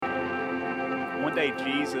One day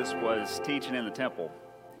Jesus was teaching in the temple,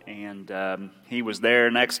 and he was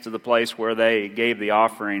there next to the place where they gave the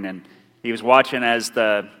offering, and he was watching as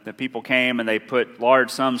the people came and they put large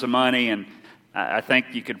sums of money, and I think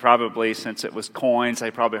you could probably, since it was coins,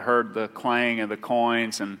 they probably heard the clang of the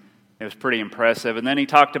coins, and it was pretty impressive. And then he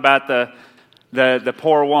talked about the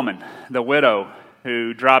poor woman, the widow,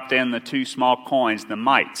 who dropped in the 2 small coins, the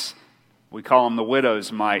mites. We call them the widow's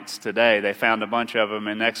mites today. They found a bunch of them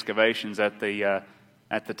in excavations at the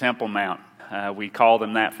Temple Mount. We call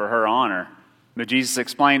them that for her honor. But Jesus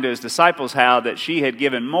explained to his disciples how that she had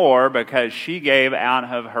given more because she gave out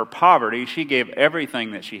of her poverty. She gave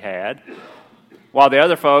everything that she had, while the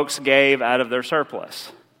other folks gave out of their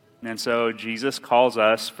surplus. And so Jesus calls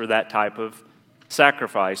us for that type of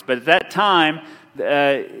sacrifice. But at that time,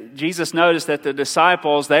 Jesus noticed that the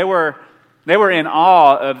disciples, they were in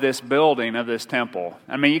awe of this building, of this temple.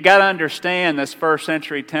 I mean, you got to understand this first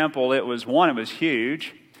century temple. It was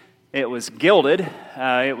huge. It was gilded.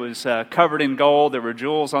 It was covered in gold. There were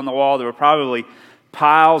jewels on the wall. There were probably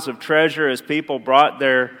piles of treasure as people brought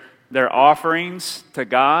their offerings to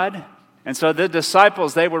God. And so the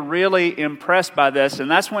disciples, they were really impressed by this. And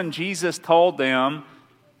that's when Jesus told them,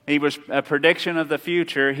 he was a prediction of the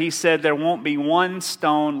future. He said there won't be one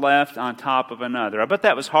stone left on top of another. I bet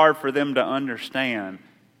that was hard for them to understand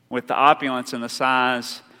with the opulence and the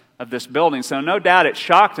size of this building. So no doubt it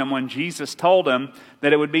shocked them when Jesus told them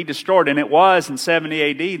that it would be destroyed. And it was in 70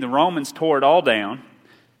 A.D. The Romans tore it all down.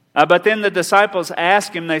 But then the disciples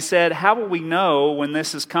asked him, they said, how will we know when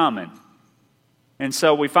this is coming? And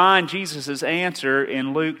so we find Jesus' answer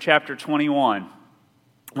in Luke chapter 21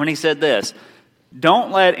 when he said this,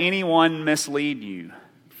 "Don't let anyone mislead you,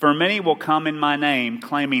 for many will come in my name,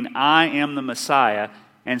 claiming I am the Messiah,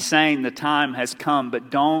 and saying the time has come,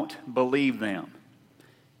 but don't believe them.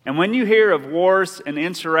 And when you hear of wars and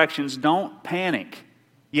insurrections, don't panic.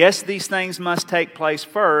 Yes, these things must take place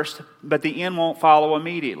first, but the end won't follow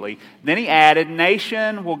immediately." Then he added,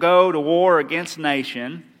 "Nation will go to war against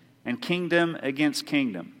nation, and kingdom against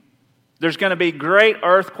kingdom. There's going to be great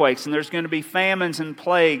earthquakes, and there's going to be famines and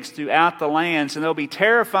plagues throughout the lands, and there'll be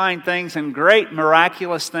terrifying things and great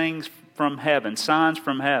miraculous things from heaven, signs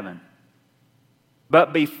from heaven.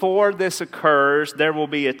 But before this occurs, there will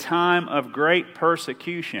be a time of great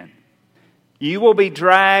persecution. You will be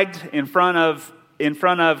dragged in front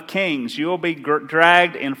of kings. You will be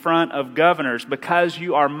dragged in front of governors because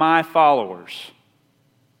you are my followers,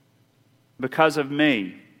 because of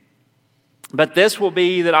me. But this will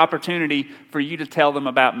be the opportunity for you to tell them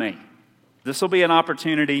about me. This will be an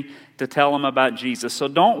opportunity to tell them about Jesus. So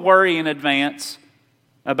don't worry in advance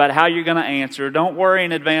about how you're going to answer. Don't worry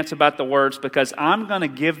in advance about the words, because I'm going to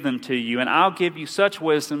give them to you, and I'll give you such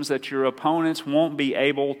wisdoms that your opponents won't be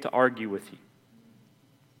able to argue with you.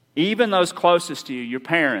 Even those closest to you, your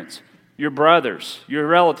parents, your brothers, your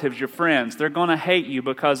relatives, your friends, they're going to hate you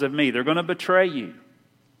because of me. They're going to betray you.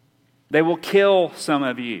 They will kill some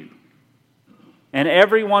of you. And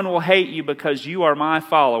everyone will hate you because you are my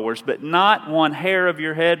followers, but not one hair of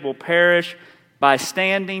your head will perish. By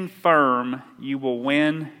standing firm, you will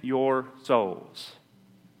win your souls."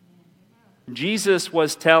 Jesus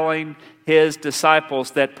was telling his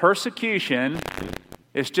disciples that persecution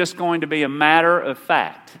is just going to be a matter of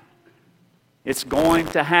fact. It's going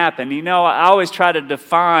to happen. You know, I always try to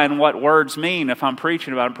define what words mean if I'm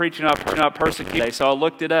preaching about. I'm preaching about persecution, so I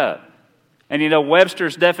looked it up. And you know,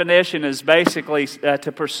 Webster's definition is basically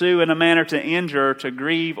to pursue in a manner to injure, to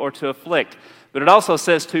grieve, or to afflict. But it also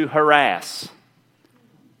says to harass.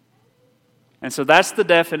 And so that's the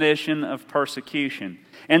definition of persecution.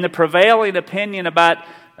 And the prevailing opinion about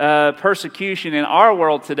persecution in our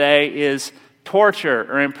world today is torture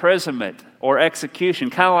or imprisonment or execution.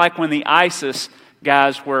 Kind of like when the ISIS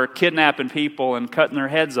guys were kidnapping people and cutting their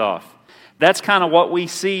heads off. That's kind of what we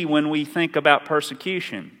see when we think about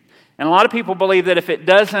persecution. And a lot of people believe that if it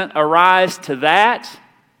doesn't arise to that,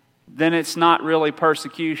 then it's not really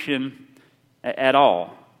persecution at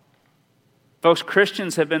all. Folks,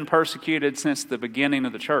 Christians have been persecuted since the beginning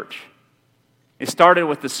of the church. It started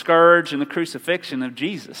with the scourge and the crucifixion of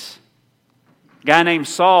Jesus. A guy named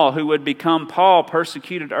Saul, who would become Paul,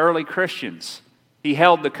 persecuted early Christians. He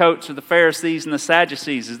held the coats of the Pharisees and the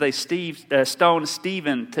Sadducees as they stoned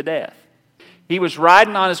Stephen to death. He was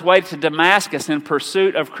riding on his way to Damascus in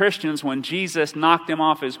pursuit of Christians when Jesus knocked him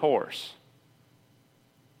off his horse.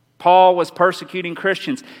 Paul was persecuting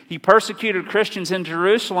Christians. He persecuted Christians in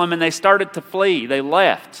Jerusalem, and they started to flee. They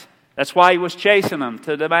left. That's why he was chasing them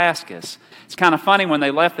to Damascus. It's kind of funny, when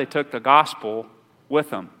they left, they took the gospel with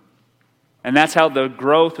them. And that's how the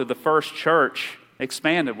growth of the first church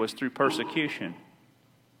expanded, was through persecution.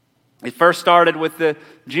 It first started with the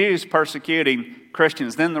Jews persecuting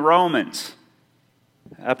Christians, then the Romans.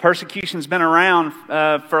 Persecution's been around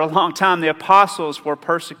for a long time. The apostles were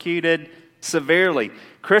persecuted severely.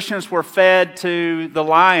 Christians were fed to the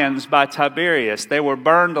lions by Tiberius. They were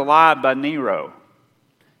burned alive by Nero.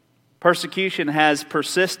 Persecution has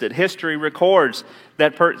persisted. History records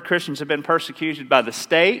that Christians have been persecuted by the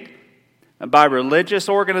state, by religious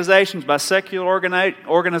organizations, by secular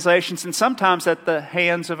organizations, and sometimes at the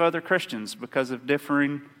hands of other Christians because of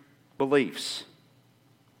differing beliefs.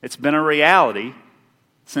 It's been a reality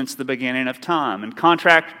since the beginning of time. And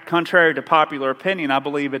contrary to popular opinion, I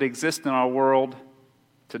believe it exists in our world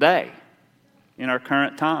today, in our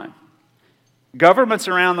current time. Governments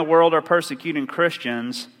around the world are persecuting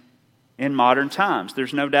Christians in modern times.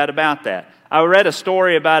 There's no doubt about that. I read a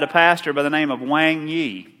story about a pastor by the name of Wang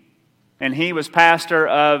Yi, and he was pastor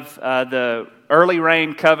of the Early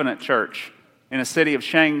Rain Covenant Church in the city of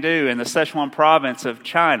Chengdu in the Sichuan province of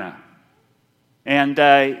China. And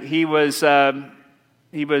he was an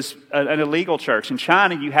illegal church. In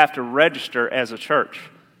China, you have to register as a church,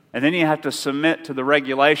 and then you have to submit to the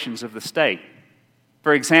regulations of the state.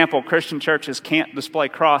 For example, Christian churches can't display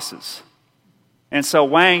crosses. And so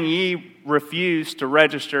Wang Yi refused to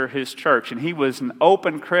register his church, and he was an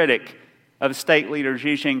open critic of state leader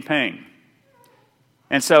Xi Jinping.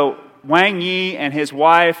 And so Wang Yi and his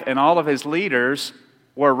wife and all of his leaders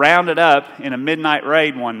were rounded up in a midnight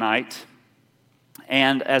raid one night,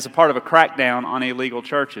 and as a part of a crackdown on illegal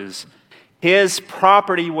churches. His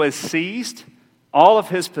property was seized. All of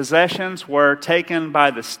his possessions were taken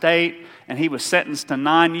by the state, and he was sentenced to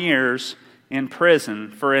 9 years in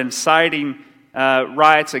prison for inciting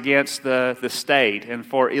riots against the state and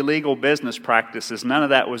for illegal business practices. None of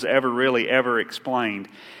that was ever explained.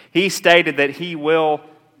 He stated that he will,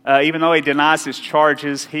 even though he denies his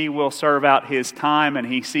charges, he will serve out his time, and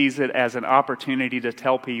he sees it as an opportunity to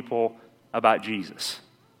tell people about Jesus.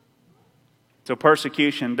 So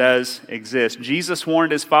persecution does exist. Jesus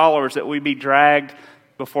warned his followers that we be dragged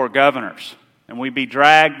before governors and we be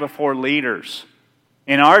dragged before leaders.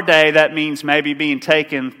 In our day, that means maybe being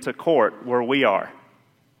taken to court where we are.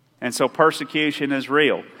 And so persecution is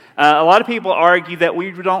real. A lot of people argue that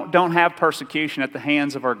we don't have persecution at the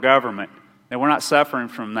hands of our government, that we're not suffering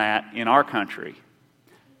from that in our country.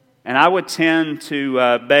 And I would tend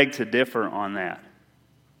to beg to differ on that.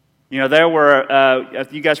 You know, there were,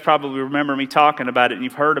 you guys probably remember me talking about it and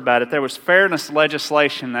you've heard about it, there was fairness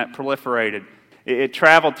legislation that proliferated. It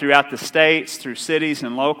traveled throughout the states, through cities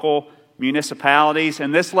and local municipalities,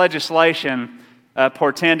 and this legislation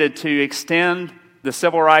portended to extend the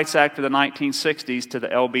Civil Rights Act of the 1960s to the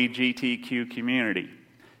LGBTQ community,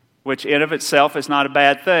 which in of itself is not a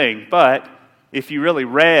bad thing, but if you really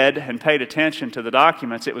read and paid attention to the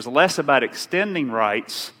documents, it was less about extending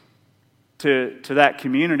rights to that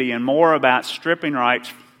community and more about stripping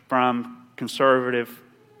rights from conservative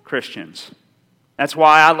Christians. That's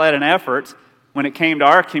why I led an effort when it came to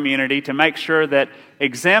our community to make sure that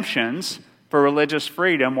exemptions for religious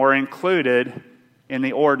freedom were included in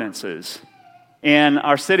the ordinances. In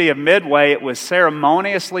our city of Midway, it was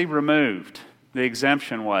ceremoniously removed. The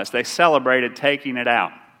exemption was. They celebrated taking it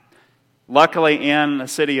out. Luckily, in the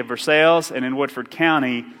city of Versailles and in Woodford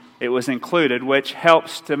County, it was included, which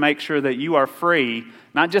helps to make sure that you are free,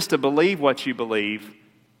 not just to believe what you believe,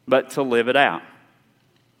 but to live it out.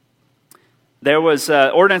 There was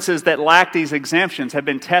ordinances that lacked these exemptions have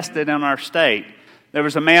been tested in our state. There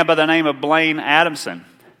was a man by the name of Blaine Adamson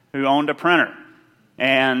who owned a printer.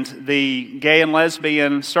 And the Gay and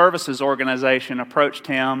Lesbian Services Organization approached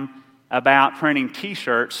him about printing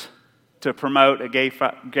T-shirts to promote a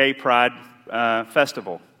gay pride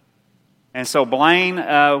festival. And so Blaine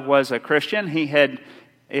was a Christian. He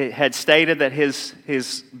had stated that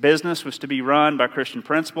his business was to be run by Christian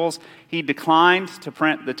principles. He declined to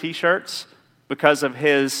print the T-shirts because of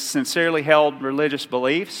his sincerely held religious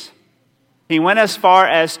beliefs. He went as far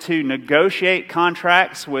as to negotiate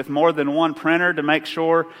contracts with more than one printer to make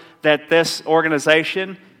sure that this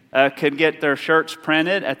organization could get their shirts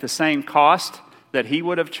printed at the same cost that he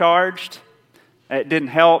would have charged. It didn't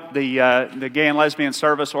help. The Gay and Lesbian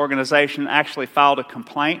Service Organization actually filed a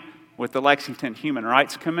complaint with the Lexington Human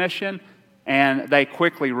Rights Commission, and they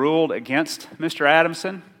quickly ruled against Mr.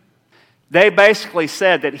 Adamson. They basically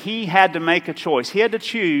said that he had to make a choice. He had to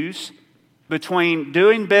choose between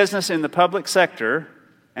doing business in the public sector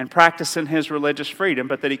and practicing his religious freedom,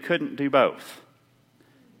 but that he couldn't do both.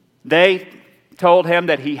 They told him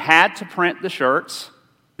that he had to print the shirts,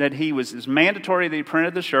 that it was mandatory that he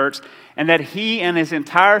printed the shirts, and that he and his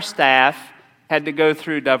entire staff had to go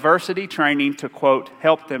through diversity training to, quote,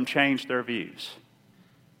 help them change their views.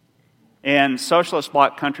 In socialist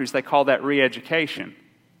bloc countries, they call that re-education.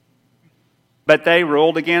 But they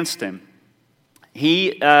ruled against him.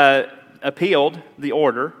 He appealed the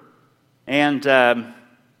order, and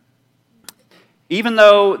even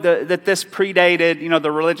though that this predated,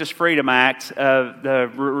 the Religious Freedom Act,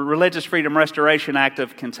 the Religious Freedom Restoration Act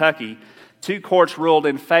of Kentucky, 2 courts ruled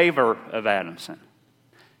in favor of Adamson.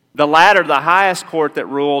 The latter, the highest court that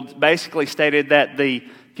ruled, basically stated that the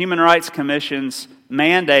Human Rights Commission's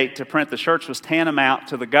mandate to print the shirts was tantamount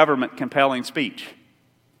to the government compelling speech,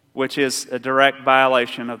 which is a direct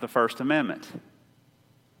violation of the First Amendment.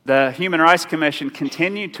 The Human Rights Commission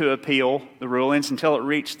continued to appeal the rulings until it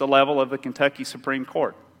reached the level of the Kentucky Supreme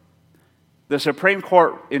Court. The Supreme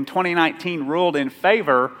Court in 2019 ruled in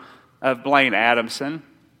favor of Blaine Adamson,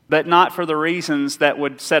 but not for the reasons that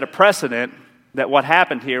would set a precedent that what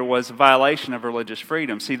happened here was a violation of religious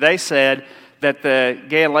freedom. See, they said that the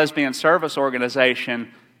Gay and Lesbian Service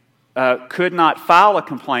Organization could not file a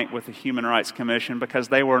complaint with the Human Rights Commission because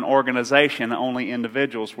they were an organization, only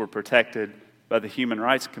individuals were protected by the Human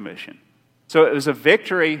Rights Commission. So it was a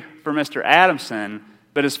victory for Mr. Adamson,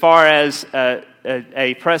 but as far as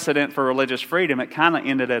a precedent for religious freedom, it kind of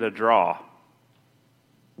ended at a draw.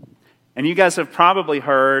 And you guys have probably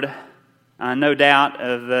heard, no doubt,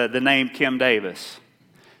 of the name Kim Davis.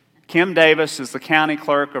 Kim Davis is the county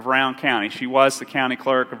clerk of Round County. She was the county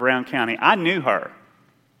clerk of Round County. I knew her.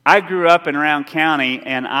 I grew up in Round County,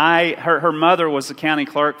 and her mother was the county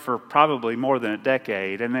clerk for probably more than a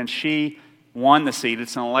decade, and then she won the seat.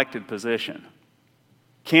 It's an elected position.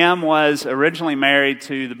 Kim was originally married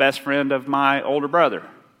to the best friend of my older brother.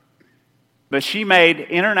 But she made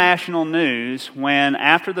international news when,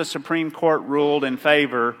 after the Supreme Court ruled in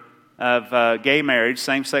favor of gay marriage,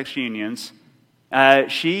 same-sex unions,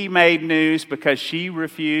 she made news because she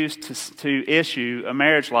refused to issue a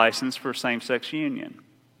marriage license for a same-sex union.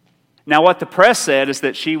 Now, what the press said is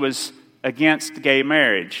that she was against gay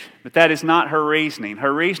marriage, but that is not her reasoning.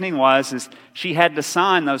 Her reasoning was she had to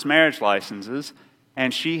sign those marriage licenses,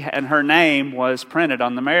 and her name was printed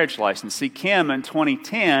on the marriage license. See, Kim in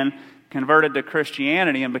 2010 converted to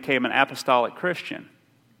Christianity and became an apostolic Christian.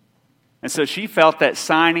 And so she felt that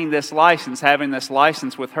signing this license, having this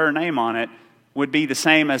license with her name on it, would be the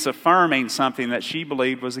same as affirming something that she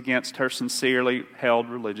believed was against her sincerely held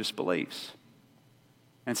religious beliefs.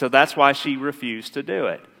 And so that's why she refused to do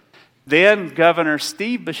it. Then Governor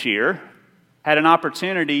Steve Beshear had an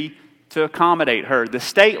opportunity to accommodate her. The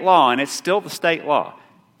state law, and it's still the state law,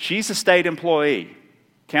 she's a state employee.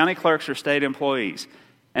 County clerks are state employees.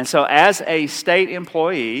 And so as a state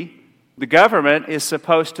employee, the government is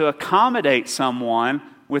supposed to accommodate someone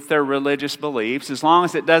with their religious beliefs as long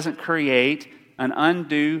as it doesn't create an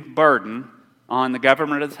undue burden on the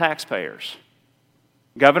government of the taxpayers.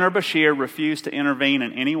 Governor Beshear refused to intervene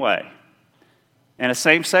in any way. And a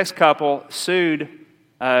same-sex couple sued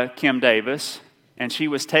Kim Davis, and she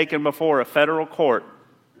was taken before a federal court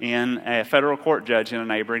judge in a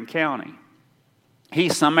neighboring county. He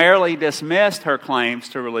summarily dismissed her claims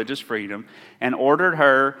to religious freedom and ordered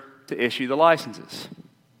her to issue the licenses.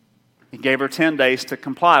 He gave her 10 days to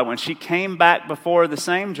comply. When she came back before the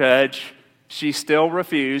same judge, she still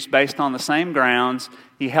refused based on the same grounds.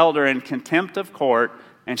 He held her in contempt of court,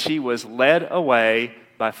 and she was led away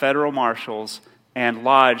by federal marshals and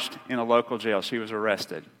lodged in a local jail. She was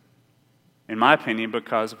arrested, in my opinion,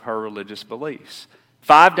 because of her religious beliefs.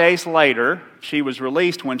 5 days later, she was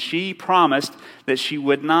released when she promised that she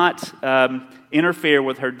would not interfere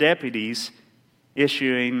with her deputies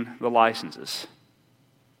issuing the licenses.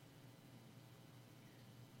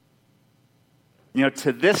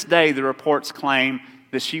 To this day, the reports claim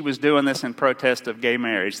that she was doing this in protest of gay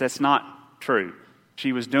marriage. That's not true.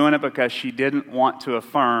 She was doing it because she didn't want to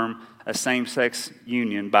affirm a same-sex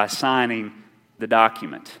union by signing the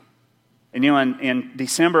document. And in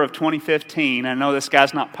December of 2015, I know this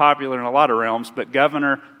guy's not popular in a lot of realms, but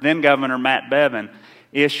then Governor Matt Bevin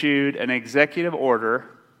issued an executive order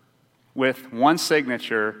with one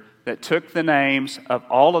signature that took the names of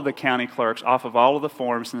all of the county clerks off of all of the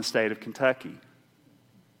forms in the state of Kentucky.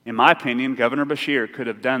 In my opinion, Governor Beshear could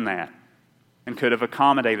have done that and could have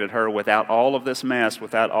accommodated her without all of this mess,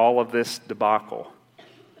 without all of this debacle.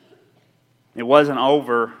 It wasn't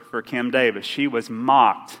over for Kim Davis. She was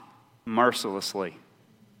mocked mercilessly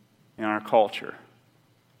in our culture,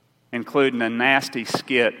 including a nasty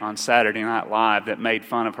skit on Saturday Night Live that made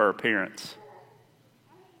fun of her appearance.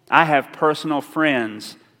 I have personal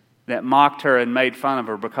friends that mocked her and made fun of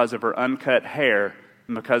her because of her uncut hair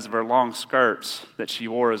and because of her long skirts that she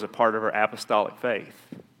wore as a part of her apostolic faith.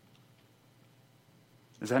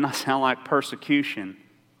 Does that not sound like persecution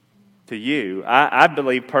to you. I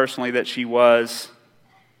believe personally that she was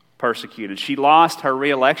persecuted. She lost her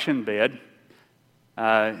re-election bid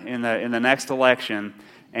in the next election,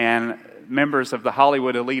 and members of the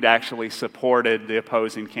Hollywood elite actually supported the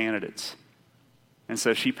opposing candidates. And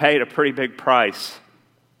so she paid a pretty big price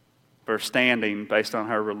for standing based on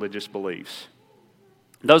her religious beliefs.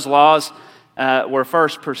 Those laws were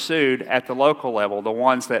first pursued at the local level, the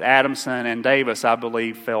ones that Adamson and Davis, I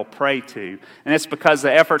believe, fell prey to. And it's because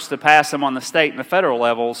the efforts to pass them on the state and the federal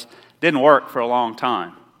levels didn't work for a long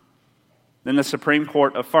time. Then the Supreme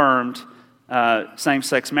Court affirmed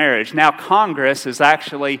same-sex marriage. Now Congress is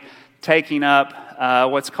actually taking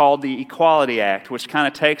up what's called the Equality Act, which kind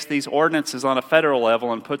of takes these ordinances on a federal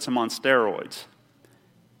level and puts them on steroids.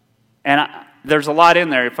 And there's a lot in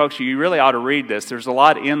there, folks. You really ought to read this. There's a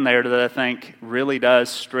lot in there that I think really does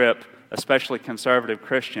strip, especially conservative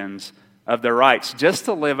Christians, of their rights just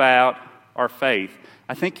to live out our faith.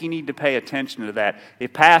 I think you need to pay attention to that.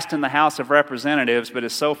 It passed in the House of Representatives, but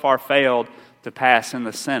has so far failed to pass in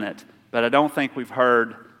the Senate. But I don't think we've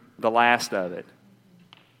heard the last of it.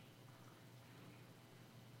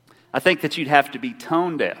 I think that you'd have to be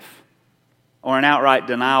tone deaf or in outright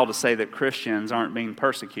denial to say that Christians aren't being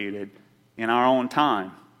persecuted in our own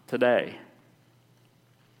time today.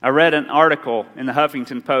 I read an article in the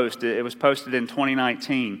Huffington Post. It was posted in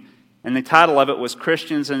 2019, and the title of it was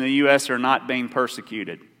 "Christians in the U.S. Are Not Being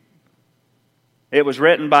Persecuted." It was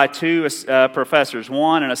written by two professors,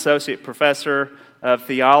 one an associate professor of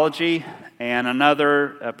theology and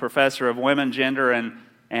another a professor of women, gender,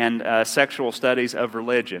 and sexual studies of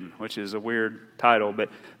religion, which is a weird title. But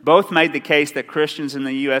both made the case that Christians in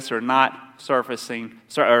the U.S. are not suffering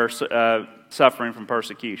from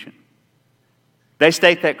persecution. They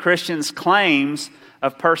state that Christians' claims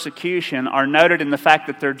of persecution are noted in the fact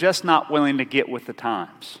that they're just not willing to get with the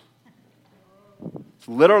times. It's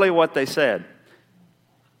literally what they said.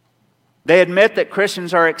 They admit that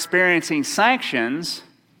Christians are experiencing sanctions,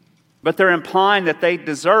 but they're implying that they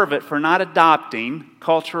deserve it for not adopting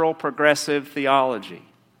cultural progressive theology.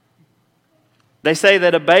 They say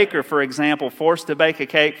that a baker, for example, forced to bake a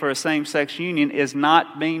cake for a same-sex union is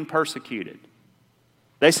not being persecuted.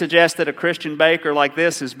 They suggest that a Christian baker like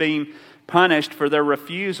this is being punished for their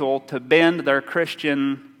refusal to bend their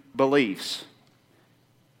Christian beliefs.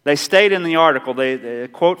 They state in the article, they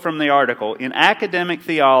quote from the article, "In academic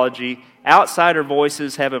theology, outsider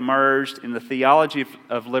voices have emerged in the theology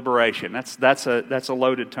of liberation." That's a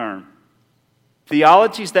loaded term.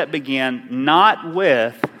 Theologies that begin not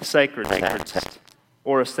with sacred texts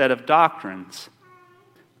or a set of doctrines,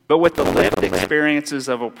 but with the lived experiences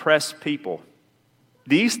of oppressed people.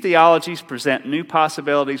 These theologies present new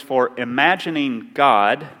possibilities for imagining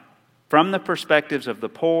God from the perspectives of the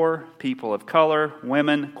poor, people of color,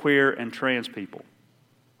 women, queer, and trans people.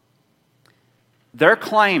 They're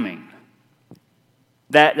claiming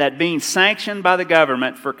that being sanctioned by the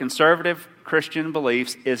government for conservative Christian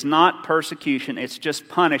beliefs is not persecution, it's just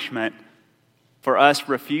punishment for us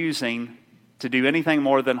refusing to do anything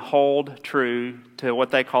more than hold true to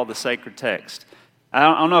what they call the sacred text. I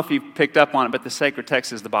don't know if you've picked up on it, but the sacred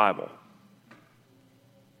text is the Bible.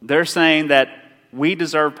 They're saying that we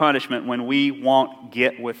deserve punishment when we won't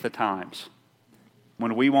get with the times,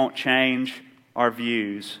 when we won't change our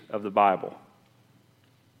views of the Bible.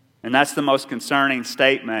 And that's the most concerning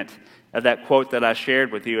statement of that quote that I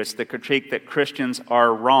shared with you. It's the critique that Christians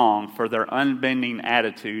are wrong for their unbending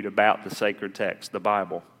attitude about the sacred text, the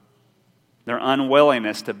Bible. Their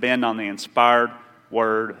unwillingness to bend on the inspired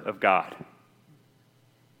Word of God.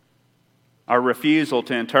 Our refusal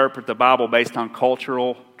to interpret the Bible based on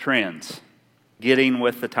cultural trends, getting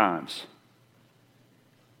with the times.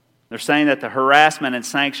 They're saying that the harassment and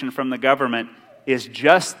sanction from the government is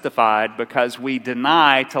justified because we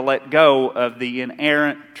deny to let go of the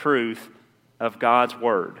inerrant truth of God's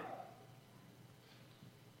Word.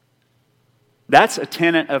 That's a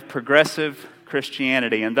tenet of progressive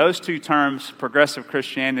Christianity, and those two terms, progressive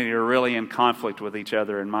Christianity, are really in conflict with each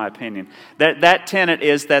other, in my opinion. That tenet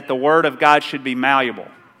is that the Word of God should be malleable.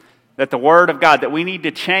 That the Word of God, that we need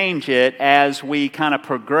to change it as we kind of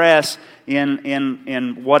progress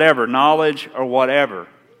in whatever, knowledge or whatever.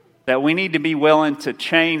 That we need to be willing to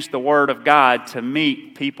change the Word of God to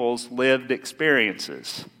meet people's lived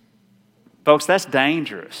experiences. Folks, that's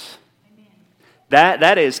dangerous.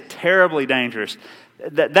 That is terribly dangerous.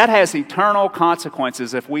 That has eternal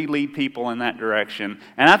consequences if we lead people in that direction.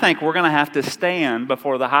 And I think we're going to have to stand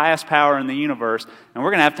before the highest power in the universe, and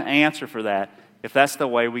we're going to have to answer for that if that's the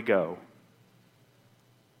way we go.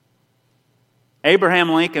 Abraham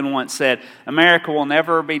Lincoln once said, America will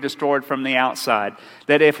never be destroyed from the outside.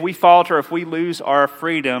 That if we falter, if we lose our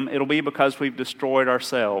freedom, it'll be because we've destroyed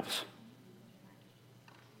ourselves.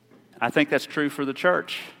 I think that's true for the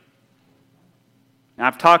church.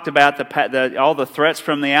 I've talked about all the threats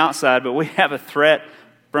from the outside, but we have a threat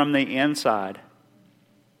from the inside.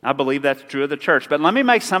 I believe that's true of the church. But let me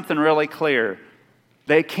make something really clear.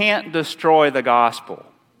 They can't destroy the gospel.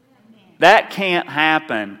 That can't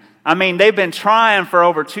happen. I mean, they've been trying for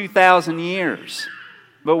over 2,000 years,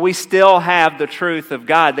 but we still have the truth of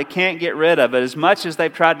God. They can't get rid of it. As much as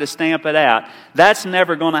they've tried to stamp it out, that's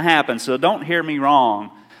never going to happen. So don't hear me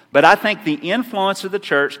wrong. But I think the influence of the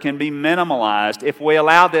church can be minimalized if we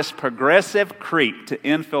allow this progressive creep to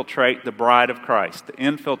infiltrate the bride of Christ, to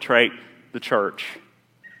infiltrate the church.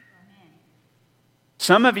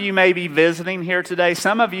 Some of you may be visiting here today.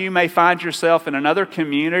 Some of you may find yourself in another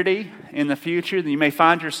community in the future. You may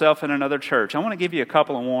find yourself in another church. I want to give you a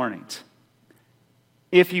couple of warnings.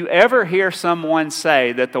 If you ever hear someone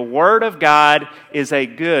say that the Word of God is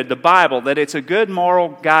the Bible, that it's a good moral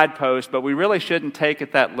guidepost, but we really shouldn't take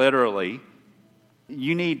it that literally,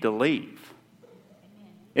 you need to leave.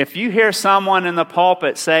 If you hear someone in the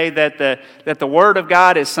pulpit say that the Word of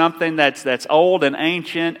God is something that's old and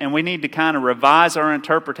ancient and we need to kind of revise our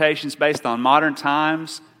interpretations based on modern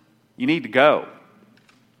times, you need to go.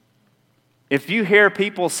 If you hear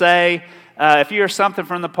people say, if you hear something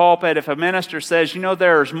from the pulpit, if a minister says,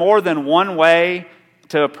 there's more than one way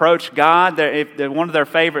to approach God, one of their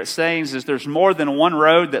favorite sayings is there's more than one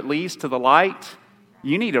road that leads to the light,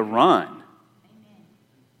 you need to run.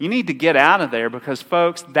 You need to get out of there because,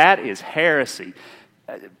 folks, that is heresy.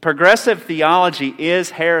 Progressive theology is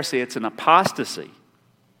heresy. It's an apostasy.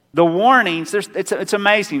 The warnings, it's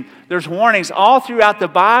amazing. There's warnings all throughout the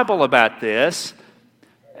Bible about this.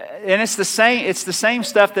 And it's the same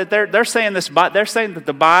stuff that they're saying they're saying that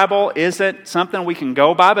the Bible isn't something we can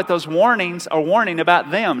go by, but those warnings are warning about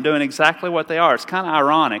them doing exactly what they are. It's kind of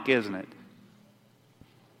ironic, isn't it?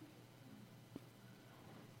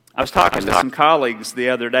 I was talking to some colleagues the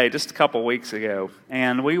other day, just a couple weeks ago,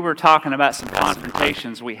 and we were talking about some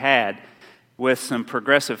confrontations we had with some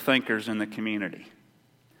progressive thinkers in the community.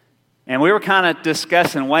 And we were kind of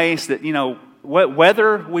discussing ways that,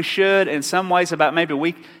 whether we should, in some ways, about maybe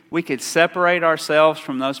we could separate ourselves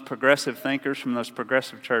from those progressive thinkers, from those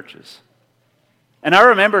progressive churches. And I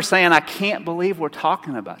remember saying, I can't believe we're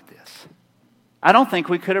talking about this. I don't think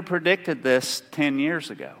we could have predicted this 10 years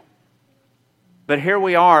ago. But here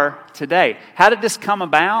we are today. How did this come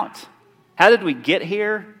about? How did we get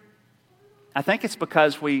here? I think it's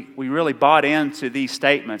because we really bought into these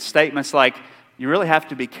statements. Statements like, you really have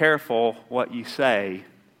to be careful what you say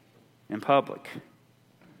in public.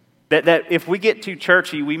 That if we get too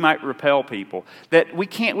churchy, we might repel people. That we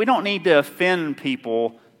don't need to offend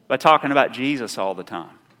people by talking about Jesus all the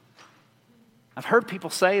time. I've heard people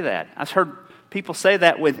say that. I've heard people say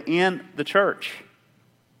that within the church.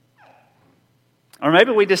 Or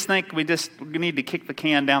maybe we just think we need to kick the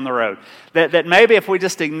can down the road. That maybe if we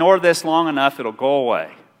just ignore this long enough, it'll go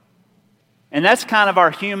away. And that's kind of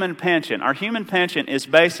our human penchant. Our human penchant is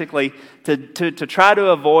basically to try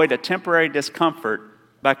to avoid a temporary discomfort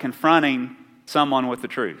by confronting someone with the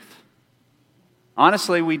truth.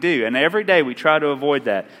 Honestly, we do. And every day we try to avoid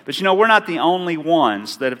that. But we're not the only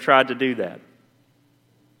ones that have tried to do that.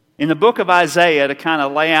 In the book of Isaiah, to kind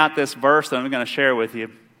of lay out this verse that I'm going to share with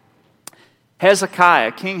you,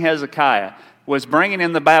 King Hezekiah, was bringing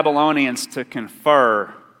in the Babylonians to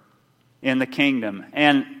confer in the kingdom.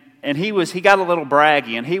 And he got a little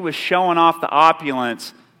braggy, and he was showing off the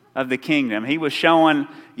opulence of the kingdom. He was showing,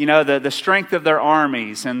 the strength of their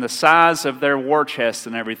armies and the size of their war chests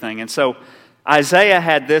and everything. And so Isaiah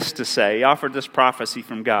had this to say. He offered this prophecy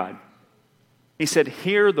from God. He said,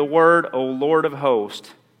 "Hear the word, O Lord of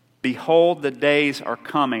hosts. Behold, the days are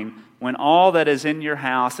coming when all that is in your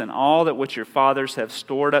house and all that which your fathers have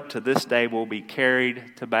stored up to this day will be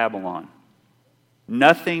carried to Babylon.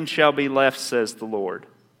 Nothing shall be left, says the Lord.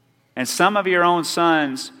 And some of your own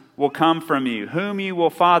sons will come from you, whom you will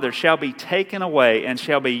father, shall be taken away and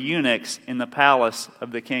shall be eunuchs in the palace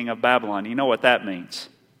of the king of Babylon." You know what that means.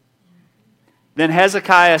 Then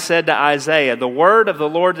Hezekiah said to Isaiah, "The word of the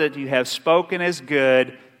Lord that you have spoken is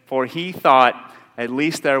good," for he thought, "At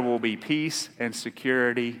least there will be peace and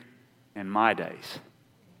security in my days."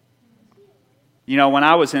 When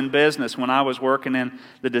I was in business, when I was working in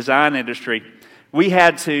the design industry, we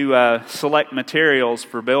had to select materials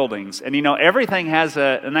for buildings. And everything has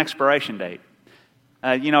an expiration date.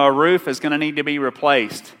 A roof is going to need to be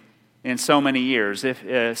replaced. in so many years.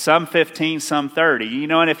 If some 15, some 30. You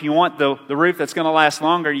know, and if you want the roof that's going to last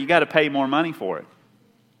longer, you got to pay more money for it.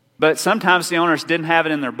 But sometimes the owners didn't have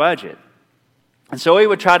it in their budget. And so he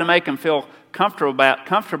would try to make them feel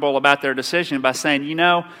comfortable about their decision by saying, you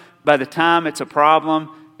know, by the time it's a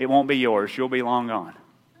problem, it won't be yours. You'll be long gone.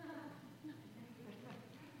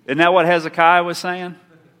 Isn't that what Hezekiah was saying?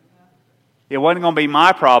 It wasn't going to be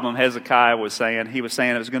my problem, Hezekiah was saying. He was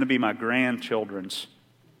saying it was going to be my grandchildren's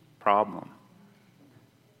problem.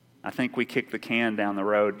 I think we kicked the can down the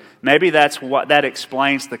road. Maybe that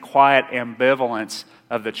explains the quiet ambivalence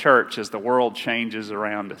of the church as the world changes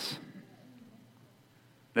around us.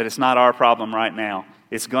 That it's not our problem right now.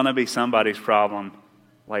 It's going to be somebody's problem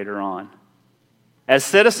later on. As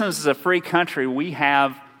citizens of a free country, we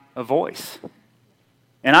have a voice.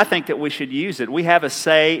 And I think that we should use it. We have a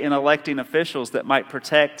say in electing officials that might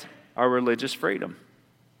protect our religious freedom.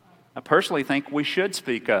 I personally think we should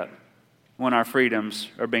speak up when our freedoms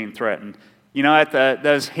are being threatened. You know, at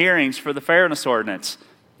those hearings for the fairness ordinance,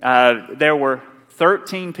 there were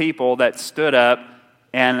 13 people that stood up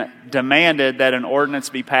and demanded that an ordinance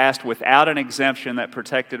be passed without an exemption that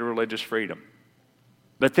protected religious freedom.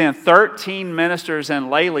 But then 13 ministers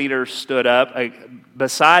and lay leaders stood up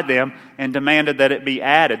beside them and demanded that it be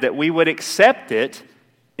added, that we would accept it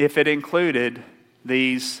if it included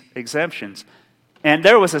these exemptions. And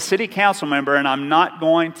there was a city council member, and I'm not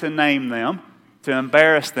going to name them to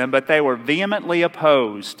embarrass them, but they were vehemently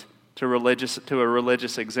opposed to a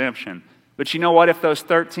religious exemption. But you know what? If those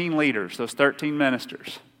 13 leaders, those 13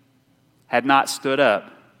 ministers, had not stood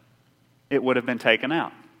up, it would have been taken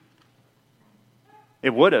out.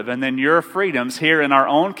 It would have. And then your freedoms here in our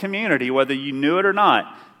own community, whether you knew it or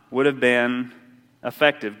not, would have been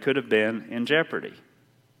affected, could have been in jeopardy.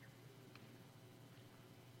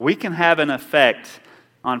 We can have an effect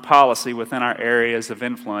on policy within our areas of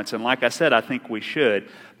influence. And like I said, I think we should.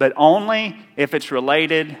 But only if it's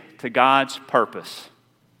related to God's purpose.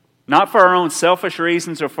 Not for our own selfish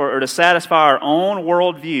reasons or to satisfy our own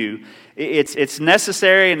worldview. It's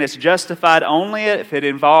necessary and it's justified only if it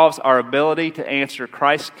involves our ability to answer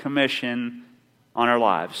Christ's commission on our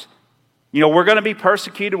lives. You know, we're going to be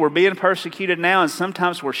persecuted. We're being persecuted now, and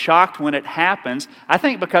sometimes we're shocked when it happens. I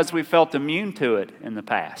think because we felt immune to it in the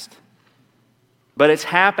past. But it's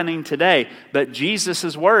happening today. But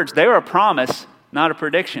Jesus' words, they were a promise, not a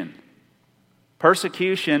prediction.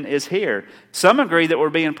 Persecution is here. Some agree that we're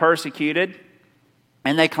being persecuted,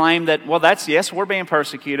 and they claim that, well, yes, we're being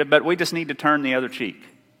persecuted, but we just need to turn the other cheek.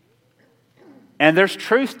 And there's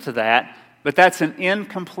truth to that, but that's an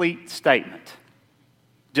incomplete statement.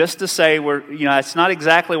 Just to say it's not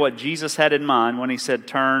exactly what Jesus had in mind when he said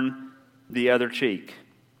turn the other cheek.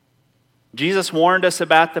 Jesus warned us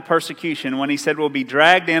about the persecution when he said we'll be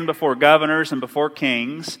dragged in before governors and before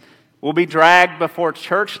kings. We'll be dragged before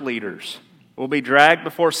church leaders. We'll be dragged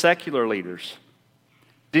before secular leaders.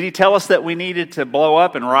 Did he tell us that we needed to blow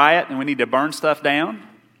up and riot and we need to burn stuff down?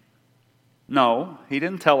 No, he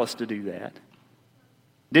didn't tell us to do that.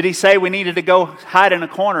 Did he say we needed to go hide in a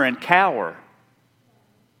corner and cower?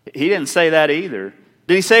 He didn't say that either.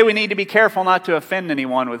 Did he say we need to be careful not to offend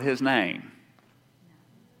anyone with his name?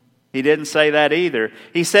 He didn't say that either.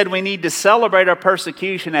 He said we need to celebrate our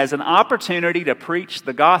persecution as an opportunity to preach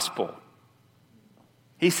the gospel.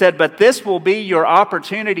 He said, but this will be your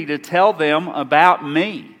opportunity to tell them about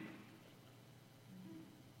me.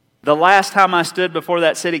 The last time I stood before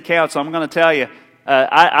that city council, I'm going to tell you,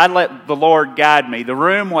 I let the Lord guide me. The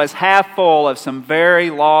room was half full of some very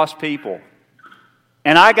lost people.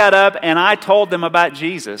 And I got up and I told them about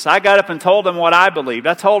Jesus. I got up and told them what I believed.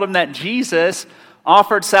 I told them that Jesus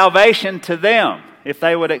offered salvation to them if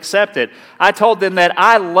they would accept it. I told them that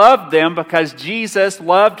I loved them because Jesus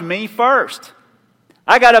loved me first.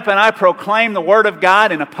 I got up and I proclaimed the Word of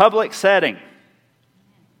God in a public setting.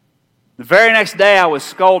 The very next day I was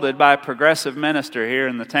scolded by a progressive minister here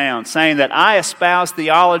in the town saying that I espoused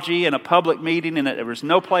theology in a public meeting and that there was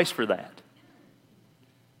no place for that.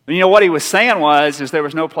 And you know what he was saying is there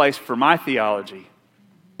was no place for my theology.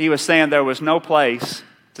 He was saying there was no place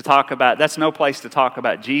to talk about, that's no place to talk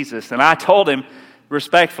about Jesus. And I told him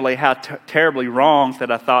respectfully how terribly wrong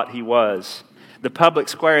that I thought he was. The public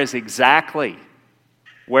square is exactly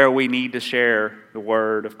where we need to share the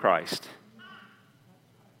word of Christ.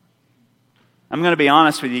 I'm going to be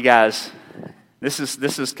honest with you guys. This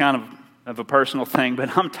is kind of a personal thing,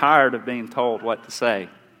 but I'm tired of being told what to say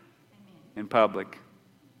in public.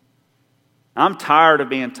 I'm tired of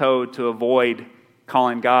being told to avoid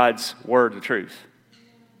calling God's word the truth.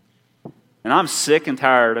 And I'm sick and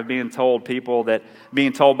tired of being told by people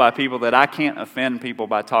that I can't offend people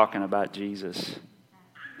by talking about Jesus.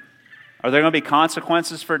 Are there going to be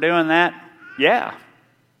consequences for doing that? Yeah.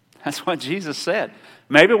 That's what Jesus said.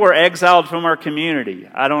 Maybe we're exiled from our community.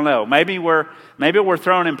 I don't know. Maybe we're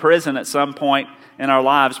thrown in prison at some point in our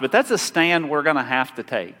lives, but that's a stand we're going to have to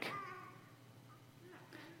take.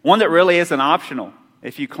 One that really isn't optional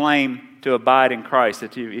if you claim to abide in Christ,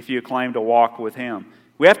 if you claim to walk with Him.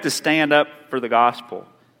 We have to stand up for the gospel.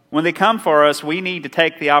 When they come for us, we need to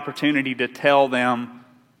take the opportunity to tell them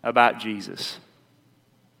about Jesus.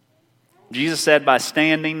 Jesus said, by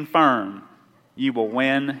standing firm, you will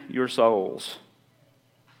win your souls.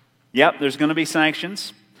 Yep, there's going to be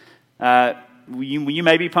sanctions. You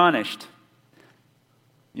may be punished.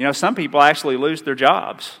 You know, some people actually lose their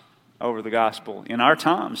jobs over the gospel in our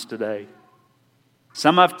times today.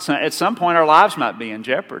 At some point, our lives might be in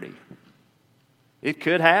jeopardy. It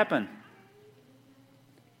could happen.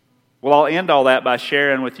 Well, I'll end all that by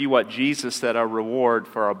sharing with you what Jesus said our reward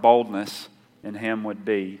for our boldness in Him would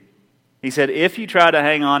be. He said, if you try to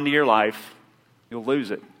hang on to your life, you'll lose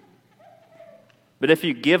it. But if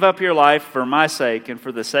you give up your life for my sake and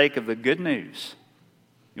for the sake of the good news,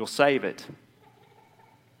 you'll save it.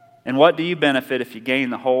 And what do you benefit if you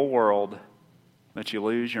gain the whole world, but you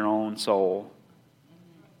lose your own soul?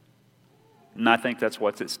 And I think that's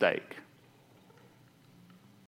what's at stake.